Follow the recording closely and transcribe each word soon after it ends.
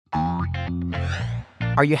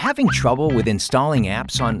Are you having trouble with installing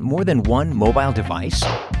apps on more than one mobile device?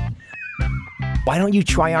 Why don't you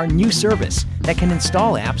try our new service that can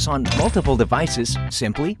install apps on multiple devices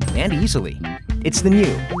simply and easily? It's the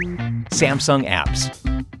new Samsung Apps.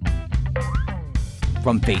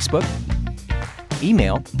 From Facebook,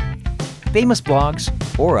 email, famous blogs,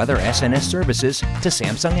 or other SNS services to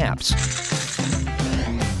Samsung Apps.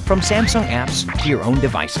 From Samsung Apps to your own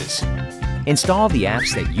devices. Install the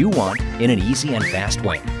apps that you want in an easy and fast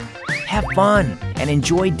way. Have fun and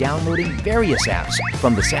enjoy downloading various apps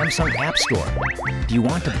from the Samsung App Store. Do you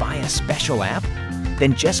want to buy a special app?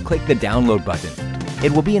 Then just click the download button.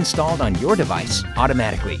 It will be installed on your device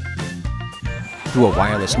automatically. Through a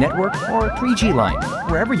wireless network or a 3G line,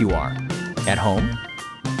 wherever you are. At home,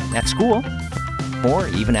 at school, or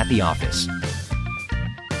even at the office.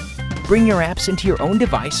 Bring your apps into your own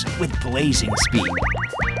device with blazing speed.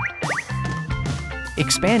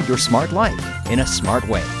 Expand your smart life in a smart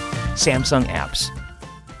way. Samsung Apps.